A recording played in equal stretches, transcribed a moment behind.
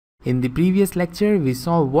In the previous lecture, we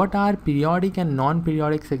saw what are periodic and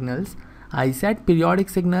non-periodic signals. I said periodic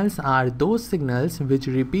signals are those signals which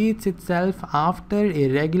repeats itself after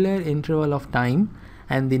a regular interval of time,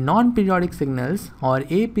 and the non-periodic signals or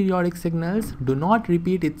aperiodic signals do not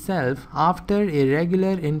repeat itself after a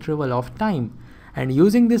regular interval of time. And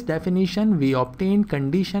using this definition, we obtained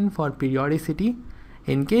condition for periodicity.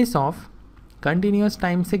 In case of continuous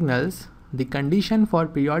time signals, the condition for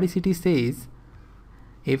periodicity says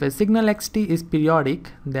if a signal xt is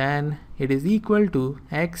periodic, then it is equal to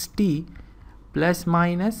xt plus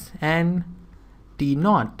minus n t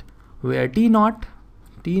naught, where t naught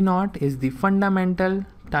is the fundamental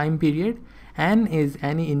time period, n is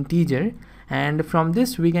any integer, and from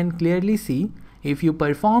this we can clearly see if you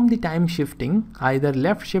perform the time shifting, either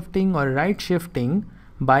left shifting or right shifting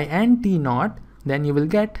by n t naught, then you will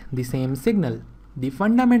get the same signal. The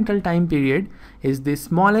fundamental time period is the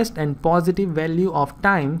smallest and positive value of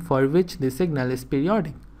time for which the signal is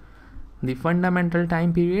periodic. The fundamental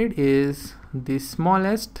time period is the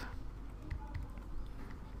smallest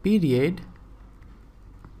period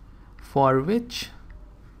for which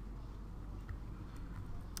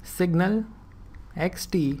signal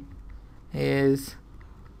xt is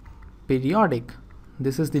periodic.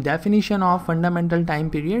 This is the definition of fundamental time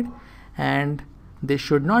period, and this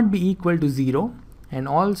should not be equal to 0 and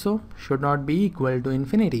also should not be equal to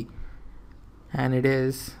infinity, and it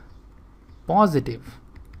is positive.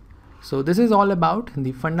 So this is all about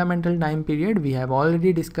the fundamental time period. We have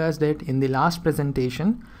already discussed it in the last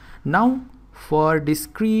presentation. Now for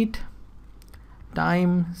discrete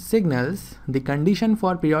time signals, the condition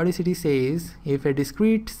for periodicity says if a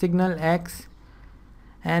discrete signal x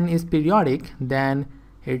n is periodic, then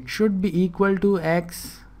it should be equal to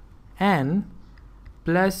x n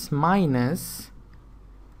plus minus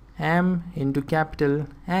m into capital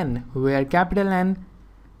N, where capital N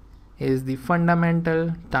is the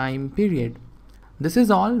fundamental time period. This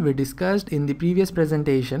is all we discussed in the previous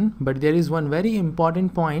presentation, but there is one very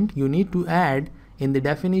important point you need to add in the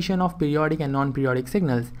definition of periodic and non-periodic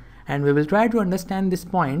signals, and we will try to understand this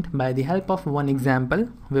point by the help of one example.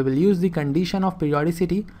 We will use the condition of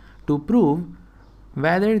periodicity to prove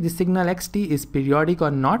whether the signal xt is periodic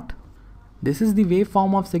or not. This is the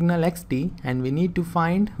waveform of signal xt, and we need to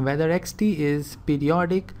find whether xt is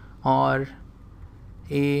periodic or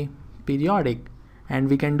aperiodic, and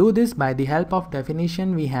we can do this by the help of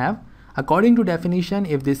definition we have. According to definition,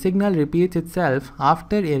 if the signal repeats itself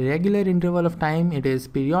after a regular interval of time, it is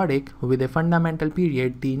periodic with a fundamental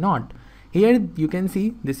period t naught. Here you can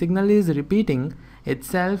see the signal is repeating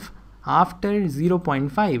itself after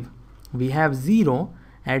 0.5. We have 0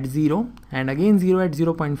 at 0 and again 0 at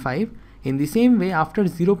 0.5. In the same way, after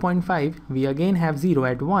 0.5 we again have 0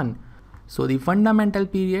 at 1. So the fundamental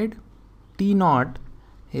period t naught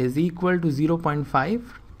is equal to 0.5,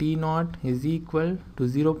 t naught is equal to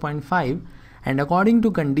 0.5, and according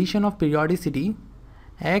to condition of periodicity,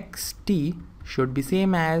 xt should be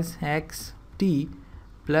same as xt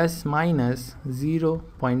plus minus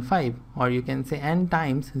 0.5, or you can say n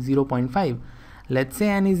times 0.5. Let's say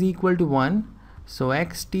n is equal to 1, so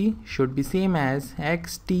xt should be same as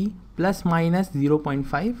xt plus minus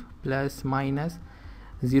 0.5 plus minus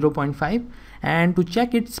 0.5, and to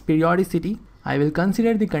check its periodicity, I will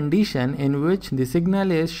consider the condition in which the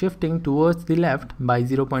signal is shifting towards the left by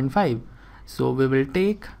 0.5. So we will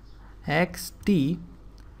take xt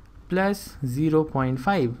plus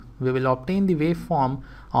 0.5. We will obtain the waveform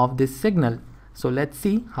of this signal. So let's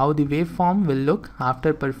see how the waveform will look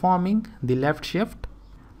after performing the left shift.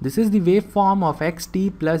 This is the waveform of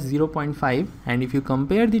xt plus 0.5, and if you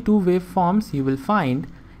compare the two waveforms, you will find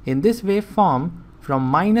in this waveform from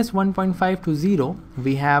minus 1.5 to 0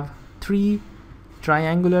 we have 3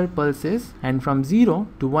 triangular pulses, and from 0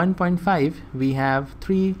 to 1.5 we have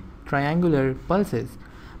 3 triangular pulses.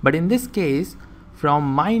 But in this case, from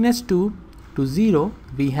minus 2 to 0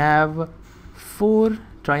 we have 4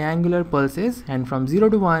 triangular pulses, and from 0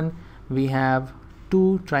 to 1 we have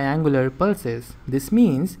 2 triangular pulses. This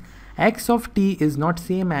means x of t is not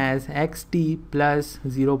same as xt plus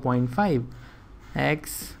 0.5.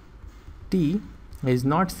 xt is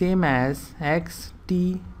not same as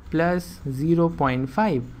xt plus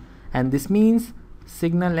 0.5, and this means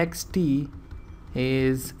signal xt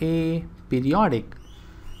is aperiodic.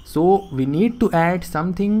 So we need to add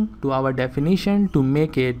something to our definition to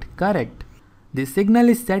make it correct. The signal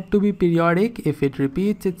is said to be periodic if it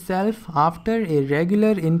repeats itself after a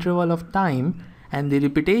regular interval of time, and the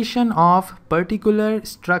repetition of particular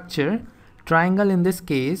structure, triangle in this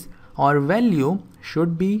case, or value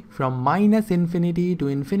should be from minus infinity to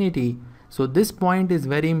infinity. So this point is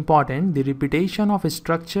very important. The repetition of a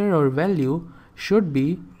structure or value should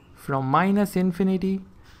be from minus infinity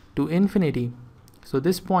to infinity. So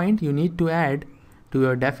this point you need to add to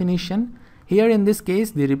your definition. Here in this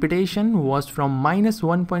case, the repetition was from minus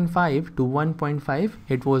 1.5 to 1.5.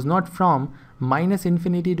 It was not from minus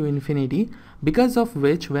infinity to infinity, because of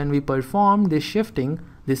which when we performed this shifting,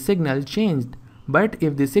 the signal changed. But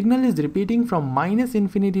if the signal is repeating from minus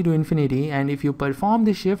infinity to infinity, and if you perform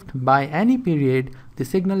the shift by any period, the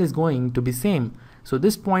signal is going to be same. So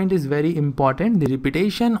this point is very important. The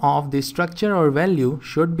repetition of the structure or value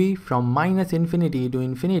should be from minus infinity to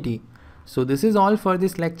infinity. So this is all for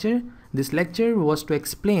this lecture. This lecture was to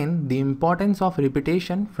explain the importance of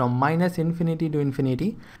repetition from minus infinity to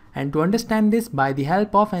infinity. And to understand this, by the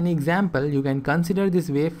help of an example, you can consider this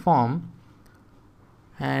waveform,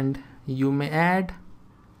 and you may add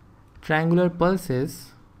triangular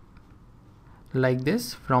pulses like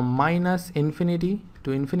this from minus infinity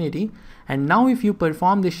to infinity. And now if you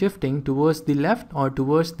perform the shifting towards the left or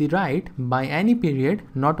towards the right by any period,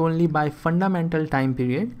 not only by fundamental time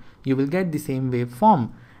period, you will get the same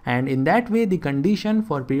waveform. And in that way, the condition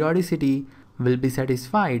for periodicity will be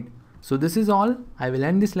satisfied. So this is all. I will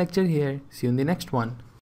end this lecture here. See you in the next one.